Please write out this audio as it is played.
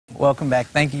Welcome back.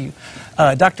 Thank you.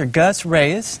 Dr. Gus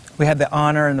Reyes, we had the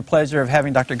honor and the pleasure of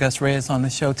having Dr. Gus Reyes on the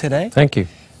show today. Thank you.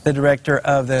 The director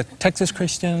of the Texas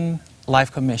Christian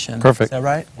Life Commission. Perfect. Is that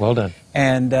right? Well done.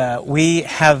 And we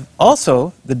have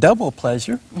also the double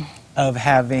pleasure of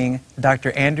having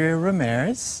Dr. Andrea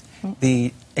Ramirez,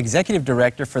 the executive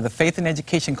director for the Faith and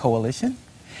Education Coalition,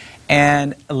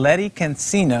 and LEDY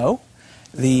CANCINO,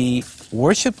 the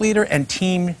worship leader and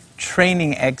team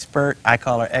training expert. I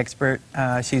call her expert.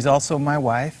 She's also my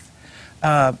wife,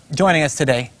 joining us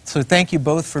today. So thank you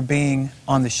both for being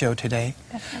on the show today.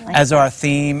 Definitely. As our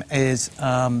theme is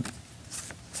from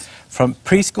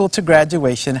preschool to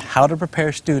graduation, how to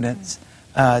prepare students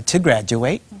to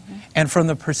graduate, and from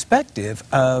the perspective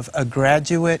of a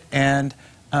graduate and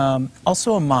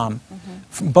also a mom,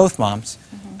 from both moms.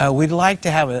 We'd like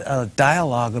to have a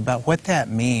dialogue about what that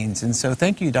means. And so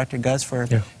thank you, Dr. Gus, for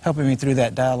helping me through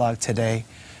that dialogue today.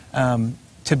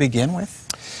 To begin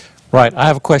with. Right. I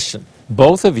have a question.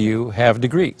 Both of you have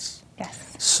degrees.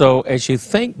 Yes. So as you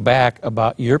think back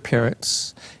about your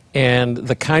parents and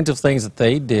the kinds of things that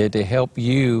they did to help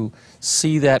you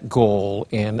see that goal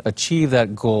and achieve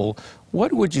that goal,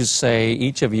 what would you say,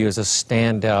 each of you, as a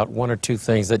standout, one or two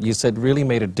things that you said really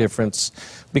made a difference?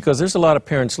 Because there's a lot of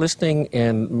parents listening,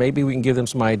 and maybe we can give them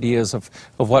some ideas of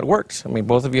what works. I mean,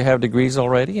 both of you have degrees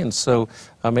already, and so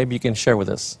maybe you can share with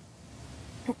us.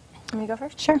 Let me go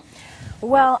first? Sure.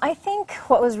 Well, I think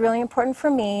what was really important for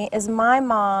me is my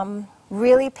mom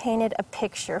really painted a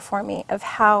picture for me of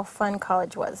how fun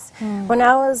college was. When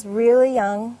I was really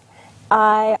young,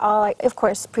 of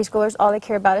course, preschoolers, all they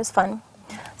care about is fun.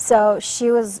 So she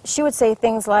would say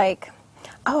things like,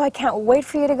 oh, I can't wait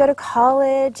for you to go to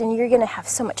college, and you're going to have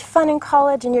so much fun in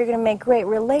college, and you're going to make great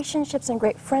relationships and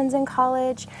great friends in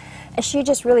college. And she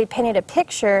just really painted a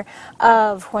picture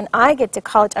of when I get to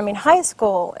college. I mean, high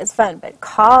school is fun, but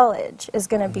college is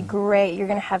going to be great. You're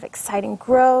going to have exciting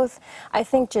growth. I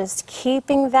think just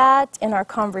keeping that in our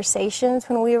conversations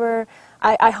when we were,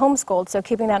 I homeschooled, so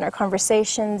keeping that in our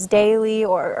conversations daily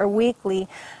or weekly,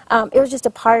 it was just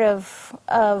a part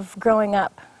of growing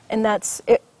up. And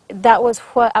that was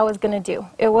what I was going to do.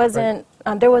 It wasn't,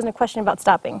 there wasn't a question about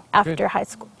stopping after high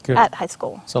school, at high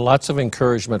school. So lots of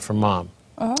encouragement from Mom.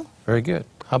 Very good.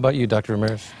 How about you, Dr.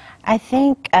 Ramirez? I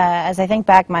think, as I think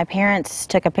back, my parents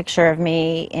took a picture of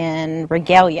me in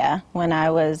regalia when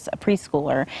I was a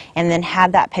preschooler, and then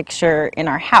had that picture in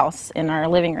our house, in our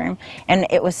living room. And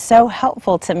it was so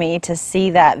helpful to me to see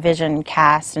that vision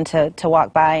cast and to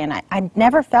walk by. And I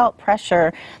never felt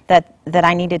pressure that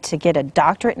I needed to get a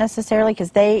doctorate necessarily,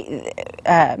 because they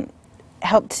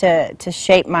helped to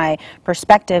shape my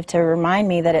perspective, to remind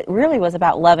me that it really was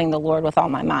about loving the Lord with all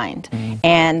my mind,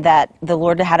 and that the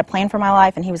Lord had a plan for my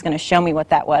life, and He was going to show me what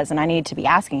that was, and I needed to be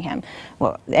asking Him.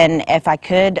 Well, and if I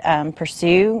could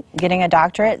pursue getting a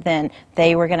doctorate, then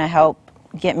they were going to help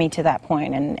get me to that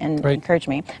point and encourage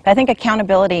me. But I think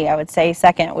accountability, I would say,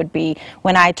 second, would be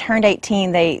when I turned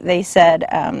 18, they said,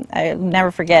 I'll never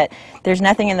forget, there's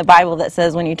nothing in the Bible that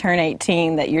says when you turn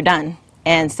 18 that you're done.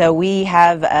 And so we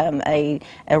have a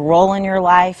role in your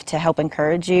life to help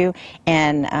encourage you,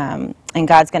 and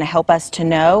God's going to help us to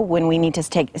know when we need to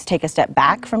take a step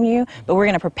back from you, but we're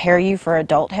going to prepare you for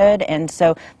adulthood. And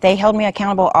so they held me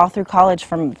accountable all through college,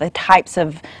 from the types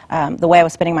of, the way I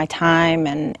was spending my time,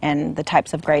 and the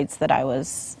types of grades that I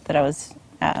was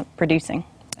producing.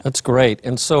 That's great.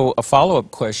 And so a follow-up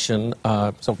question,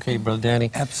 it's okay, Brother Danny?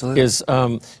 Absolutely. Is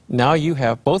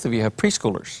now both of you have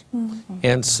preschoolers.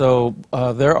 And so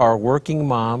there are working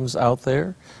moms out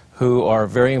there who are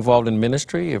very involved in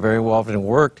ministry, are very involved in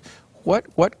work.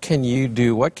 What can you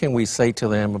do, what can we say to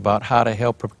them about how to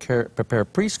help prepare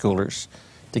preschoolers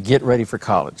to get ready for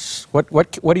college?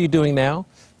 What are you doing now,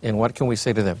 and what can we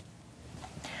say to them?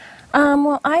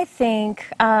 Well, I think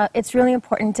it's really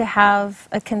important to have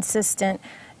a consistent,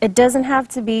 it doesn't have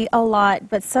to be a lot,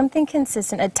 but something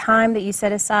consistent, a time that you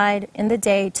set aside in the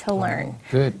day to learn.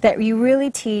 Good. That you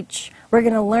really teach, we're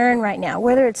going to learn right now,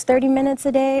 whether it's 30 minutes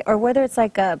a day or whether it's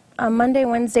like a Monday,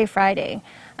 Wednesday, Friday,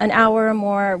 an hour or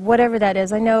more, whatever that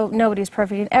is. I know nobody's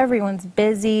perfect and everyone's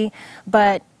busy,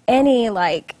 but any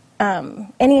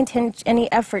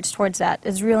efforts towards that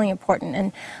is really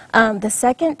important. And the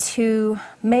second, to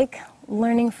make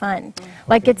learning fun.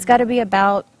 Like, it's got to be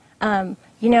about,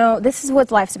 you know, this is what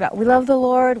life's about. We love the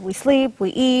Lord, we sleep, we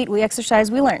eat, we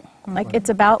exercise, we learn. Like, it's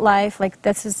about life, like,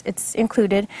 it's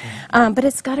included. But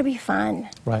it's got to be fun.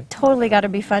 Right. Totally got to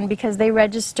be fun, because they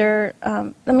register,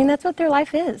 I mean, that's what their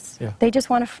life is. Yeah. They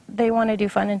just want to do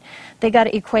fun, and they got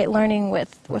to equate learning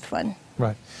with fun.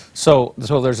 Right. So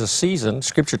there's a season.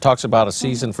 Scripture talks about a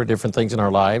season for different things in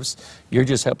our lives. You're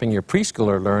just helping your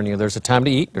preschooler learn. You know, there's a time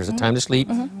to eat, there's a time to sleep,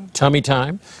 tummy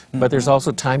time, but there's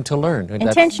also time to learn. And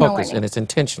Intentional that focus, learning. and it's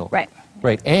intentional. Right.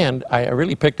 Right. And I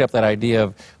really picked up that idea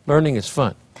of learning is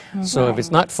fun. So if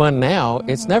it's not fun now,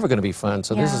 it's never going to be fun.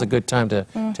 So this is a good time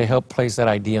to help place that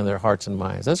idea in their hearts and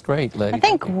minds. That's great, Lady. I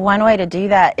think one way to do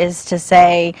that is to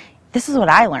say, this is what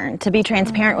I learned, to be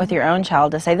transparent with your own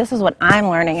child, to say, this is what I'm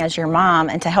learning as your mom,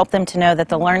 and to help them to know that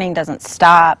the learning doesn't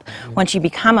stop once you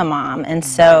become a mom. And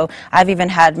so I've even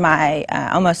had my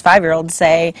almost 5-year-old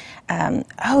say,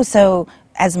 oh, so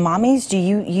as mommies, do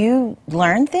you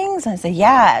learn things? And I say,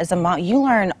 yeah, as a mom, you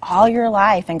learn all your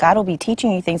life, and God will be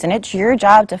teaching you things, and it's your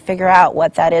job to figure out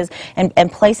what that is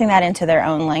and placing that into their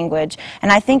own language.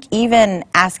 And I think even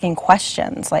asking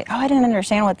questions, like, oh, I didn't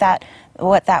understand what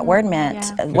that word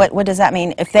meant. Yeah. What does that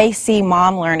mean? If they see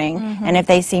mom learning, and if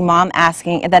they see mom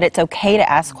asking, that it's okay to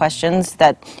ask questions,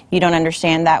 that you don't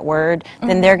understand that word,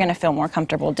 then they're going to feel more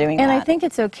comfortable doing that. And I think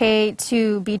it's okay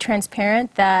to be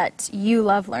transparent that you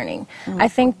love learning. I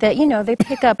think that, you know, they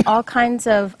pick up all kinds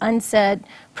of unsaid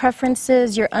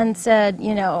preferences, your unsaid,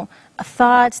 you know,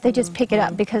 thoughts. They just pick it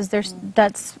up because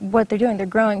that's what they're doing. They're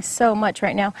growing so much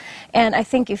right now. And I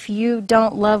think if you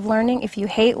don't love learning, if you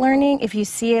hate learning, if you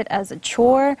see it as a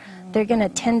chore, they're going to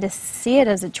tend to see it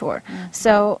as a chore.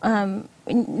 So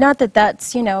not that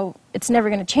that's, you know, it's never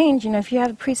going to change. You know, if you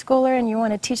have a preschooler and you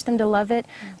want to teach them to love it,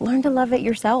 learn to love it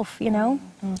yourself, you know?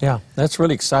 Yeah, that's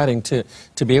really exciting to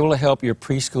be able to help your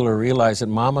preschooler realize that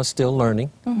mama's still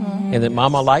learning and that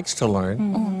mama likes to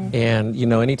learn. And, you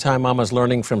know, anytime mama's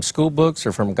learning from school books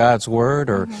or from God's Word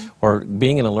or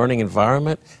being in a learning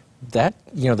environment, that,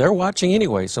 you know, they're watching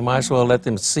anyway, so might as well let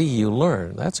them see you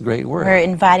learn. That's a great word. We're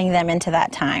inviting them into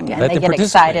that time, and Let they them get participate.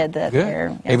 excited that Good.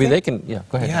 they're... Maybe they can, go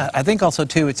ahead. Yeah, I think also,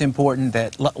 too, it's important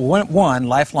that, one,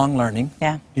 lifelong learning.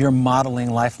 Yeah. You're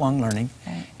modeling lifelong learning.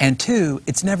 Right. And two,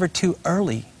 it's never too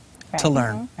early to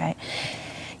learn. Right.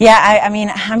 Yeah, I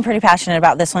mean, I'm pretty passionate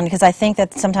about this one because I think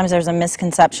that sometimes there's a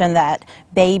misconception that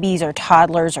babies or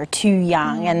toddlers are too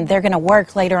young and they're going to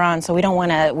work later on, so we don't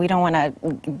want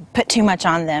to put too much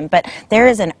on them. But there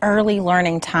is an early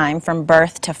learning time from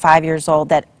birth to 5 years old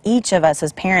that each of us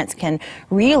as parents can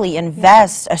really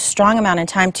invest a strong amount of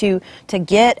time to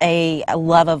get a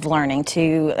love of learning,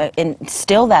 to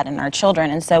instill that in our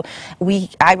children. And so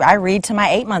I read to my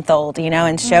 8-month-old, you know,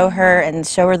 and show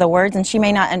her the words, and she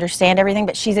may not understand everything,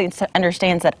 but she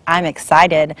understands that I'm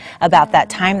excited about that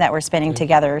time that we're spending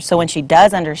together. So when she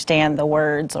does understand the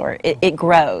words, or it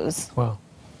grows. Wow.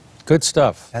 Good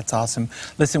stuff. That's awesome.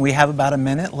 Listen, we have about a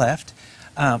minute left.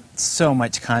 So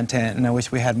much content, and I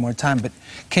wish we had more time, but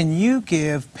can you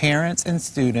give parents and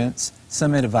students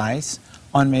some advice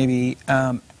on maybe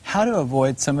how to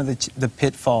avoid some of the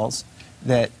pitfalls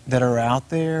that are out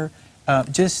there,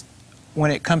 just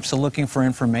when it comes to looking for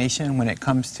information, when it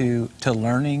comes to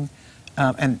learning,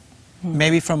 and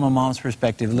maybe from a mom's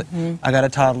perspective? I got a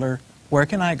toddler. Where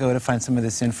can I go to find some of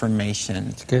this information?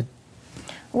 It's good.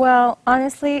 Well,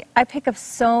 honestly, I pick up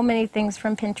so many things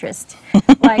from Pinterest.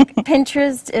 Like,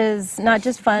 Pinterest is not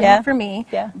just fun for me,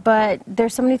 but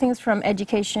there's so many things from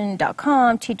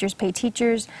education.com, Teachers Pay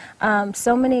Teachers,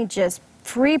 so many just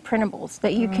free printables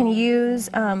that you can use.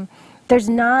 There's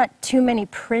not too many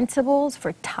printables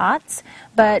for tots,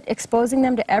 but exposing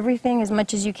them to everything as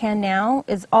much as you can now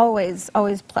is always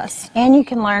plus. And you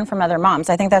can learn from other moms.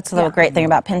 I think that's the great thing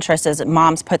about Pinterest is that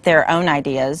moms put their own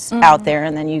ideas out there,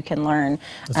 and then you can learn.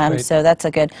 So that's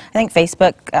a good. I think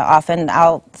Facebook, often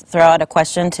I'll throw out a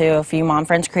question to a few mom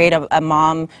friends, create a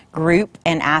mom group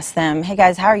and ask them, hey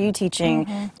guys, how are you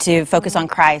teaching to focus on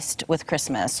Christ with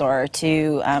Christmas, or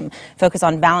to focus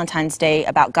on Valentine's Day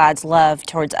about God's love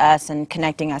towards us and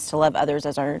connecting us to love others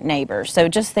as our neighbors. So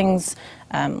just things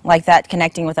like that,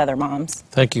 connecting with other moms.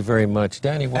 Thank you very much.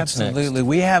 Danny, what's next? Absolutely.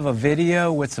 We have a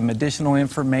video with some additional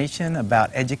information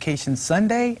about Education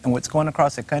Sunday and what's going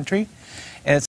across the country.